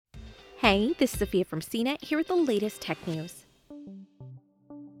Hey, this is Sophia from CNET here with the latest tech news.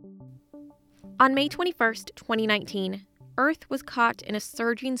 On May 21st, 2019, Earth was caught in a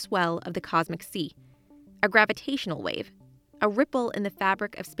surging swell of the cosmic sea. A gravitational wave, a ripple in the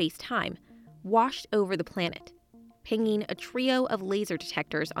fabric of space-time, washed over the planet, pinging a trio of laser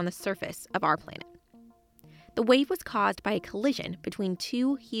detectors on the surface of our planet. The wave was caused by a collision between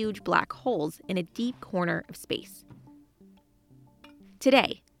two huge black holes in a deep corner of space.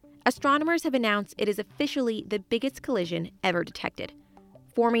 Today, astronomers have announced it is officially the biggest collision ever detected,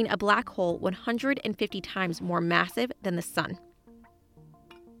 forming a black hole 150 times more massive than the Sun.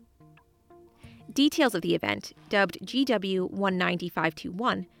 Details of the event, dubbed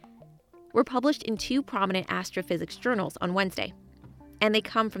GW195521, were published in two prominent astrophysics journals on Wednesday, and they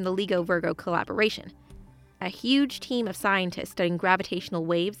come from the LIGO-Virgo collaboration, a huge team of scientists studying gravitational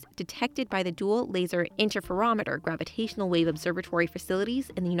waves detected by the Dual Laser Interferometer Gravitational Wave Observatory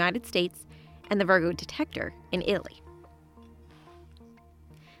facilities in the United States and the Virgo detector in Italy.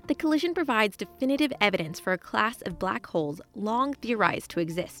 The collision provides definitive evidence for a class of black holes long theorized to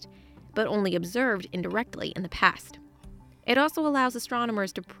exist, but only observed indirectly in the past. It also allows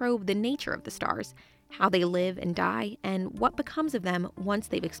astronomers to probe the nature of the stars, how they live and die, and what becomes of them once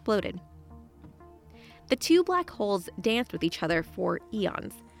they've exploded. The two black holes danced with each other for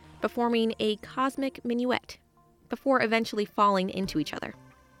eons, performing a cosmic minuet, before eventually falling into each other.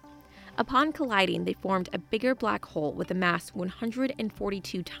 Upon colliding, they formed a bigger black hole with a mass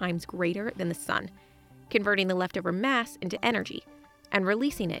 142 times greater than the Sun, converting the leftover mass into energy and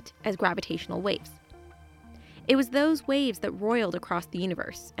releasing it as gravitational waves. It was those waves that roiled across the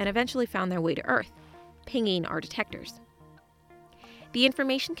universe and eventually found their way to Earth, pinging our detectors. The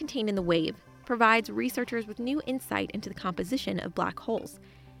information contained in the wave provides researchers with new insight into the composition of black holes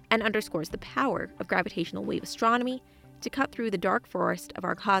and underscores the power of gravitational wave astronomy to cut through the dark forest of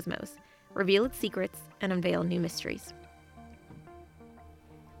our cosmos, reveal its secrets, and unveil new mysteries.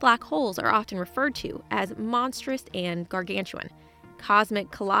 Black holes are often referred to as monstrous and gargantuan, cosmic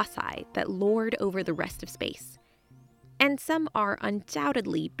colossi that lord over the rest of space. And some are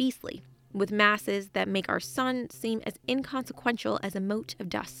undoubtedly beastly, with masses that make our sun seem as inconsequential as a mote of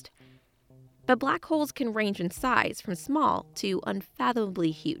dust. But black holes can range in size from small to unfathomably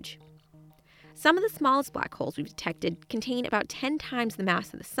huge. Some of the smallest black holes we've detected contain about 10 times the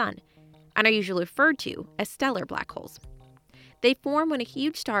mass of the Sun, and are usually referred to as stellar black holes. They form when a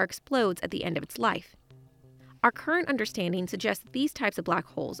huge star explodes at the end of its life. Our current understanding suggests that these types of black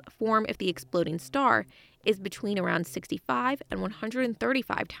holes form if the exploding star is between around 65 and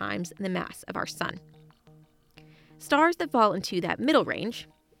 135 times the mass of our Sun. Stars that fall into that middle range,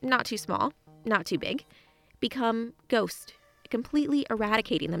 not too small, not too big, become ghosts, completely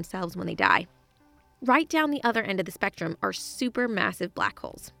eradicating themselves when they die. Right down the other end of the spectrum are supermassive black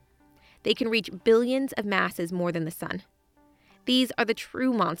holes. They can reach billions of masses more than the Sun. These are the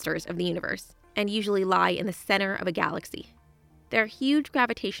true monsters of the universe, and usually lie in the center of a galaxy. Their huge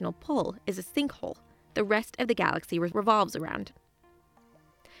gravitational pull is a sinkhole the rest of the galaxy revolves around.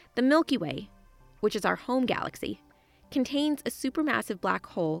 The Milky Way, which is our home galaxy, contains a supermassive black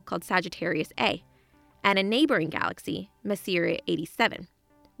hole called Sagittarius A, and a neighboring galaxy, Messier 87,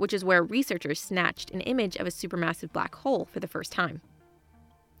 which is where researchers snatched an image of a supermassive black hole for the first time.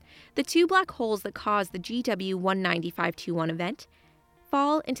 The two black holes that caused the GW195521 event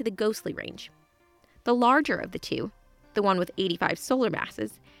fall into the ghostly range. The larger of the two, the one with 85 solar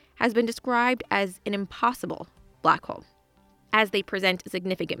masses, has been described as an impossible black hole, as they present a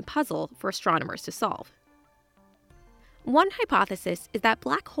significant puzzle for astronomers to solve. One hypothesis is that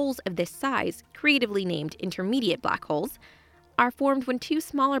black holes of this size, creatively named intermediate black holes, are formed when two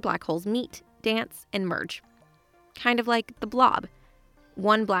smaller black holes meet, dance, and merge. Kind of like the blob.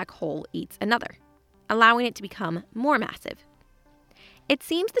 One black hole eats another, allowing it to become more massive. It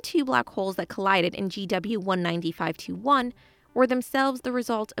seems the two black holes that collided in GW195521 were themselves the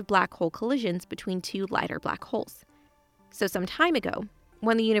result of black hole collisions between two lighter black holes. So some time ago,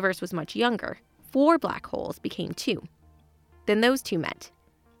 when the universe was much younger, 4 black holes became 2. Then those two met,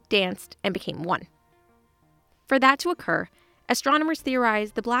 danced, and became one. For that to occur, astronomers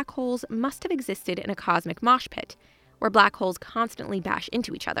theorize the black holes must have existed in a cosmic mosh pit, where black holes constantly bash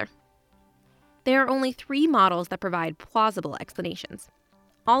into each other. There are only 3 models that provide plausible explanations.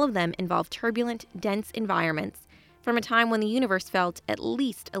 All of them involve turbulent, dense environments from a time when the universe felt at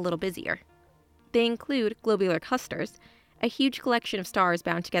least a little busier. They include globular clusters, a huge collection of stars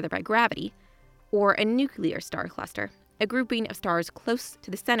bound together by gravity, or a nuclear star cluster, a grouping of stars close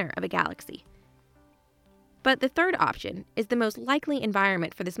to the center of a galaxy. But the third option is the most likely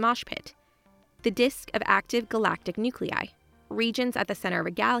environment for this mosh pit, the disk of active galactic nuclei, regions at the center of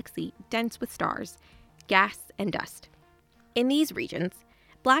a galaxy dense with stars, gas, and dust. In these regions,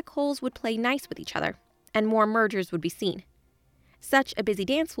 black holes would play nice with each other, and more mergers would be seen. Such a busy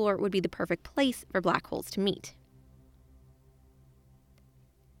dance floor would be the perfect place for black holes to meet.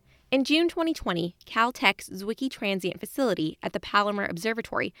 In June 2020, Caltech's Zwicky Transient Facility at the Palomar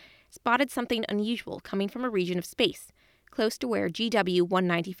Observatory spotted something unusual coming from a region of space, close to where GW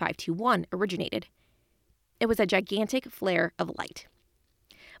 19521 originated. It was a gigantic flare of light.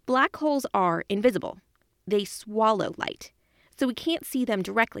 Black holes are invisible. They swallow light, so we can't see them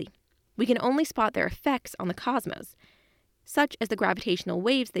directly. We can only spot their effects on the cosmos, such as the gravitational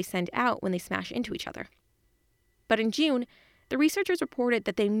waves they send out when they smash into each other. But in June, the researchers reported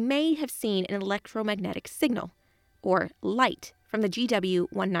that they may have seen an electromagnetic signal, or light, from the GW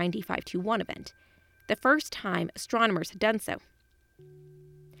 19521 event, the first time astronomers had done so.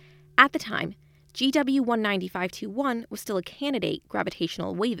 At the time, GW 19521 was still a candidate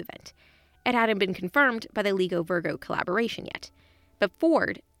gravitational wave event. It hadn't been confirmed by the LIGO-Virgo collaboration yet, but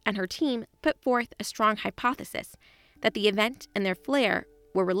Ford and her team put forth a strong hypothesis that the event and their flare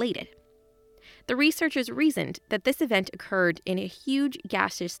were related. The researchers reasoned that this event occurred in a huge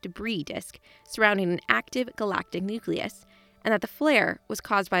gaseous debris disk surrounding an active galactic nucleus, and that the flare was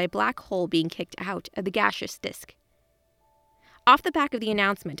caused by a black hole being kicked out of the gaseous disk. Off the back of the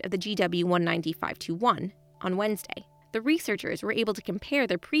announcement of the GW 19521 on Wednesday, the researchers were able to compare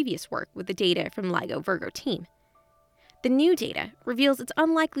their previous work with the data from LIGO-Virgo team. The new data reveals it's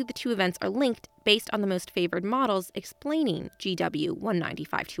unlikely the two events are linked based on the most favored models explaining GW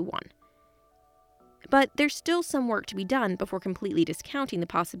 19521. But there's still some work to be done before completely discounting the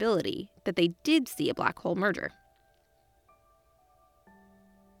possibility that they did see a black hole merger.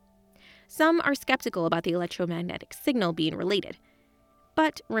 Some are skeptical about the electromagnetic signal being related,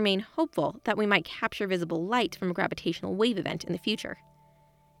 but remain hopeful that we might capture visible light from a gravitational wave event in the future.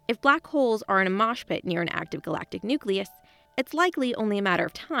 If black holes are in a mosh pit near an active galactic nucleus, it's likely only a matter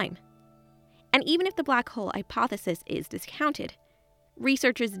of time. And even if the black hole hypothesis is discounted,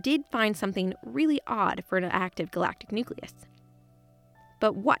 researchers did find something really odd for an active galactic nucleus.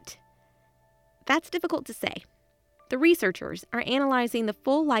 But what? That's difficult to say. The researchers are analyzing the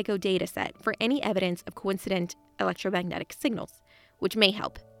full LIGO dataset for any evidence of coincident electromagnetic signals, which may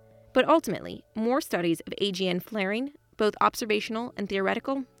help. But ultimately, more studies of AGN flaring, both observational and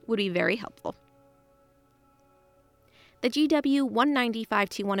theoretical, would be very helpful. The GW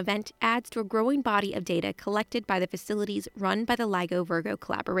 19521 event adds to a growing body of data collected by the facilities run by the LIGO-Virgo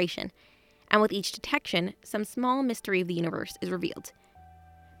collaboration, and with each detection, some small mystery of the universe is revealed.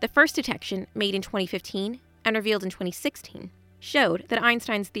 The first detection, made in 2015 and revealed in 2016, showed that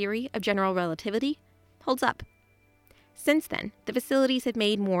Einstein's theory of general relativity holds up. Since then, the facilities have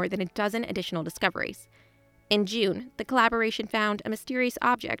made more than a dozen additional discoveries. In June, the collaboration found a mysterious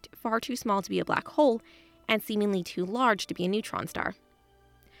object far too small to be a black hole and seemingly too large to be a neutron star.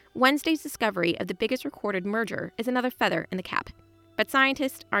 Wednesday's discovery of the biggest recorded merger is another feather in the cap, but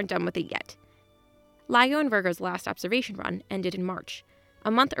scientists aren't done with it yet. LIGO and Virgo's last observation run ended in March,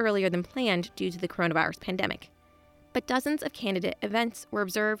 a month earlier than planned due to the coronavirus pandemic. But dozens of candidate events were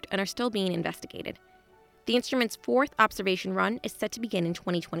observed and are still being investigated. The instrument's fourth observation run is set to begin in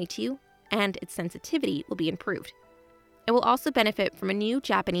 2022, and its sensitivity will be improved. It will also benefit from a new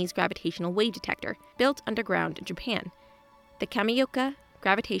Japanese gravitational wave detector built underground in Japan, the Kamioka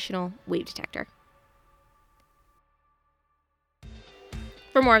Gravitational Wave Detector.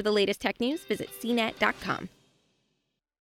 For more of the latest tech news, visit cnet.com.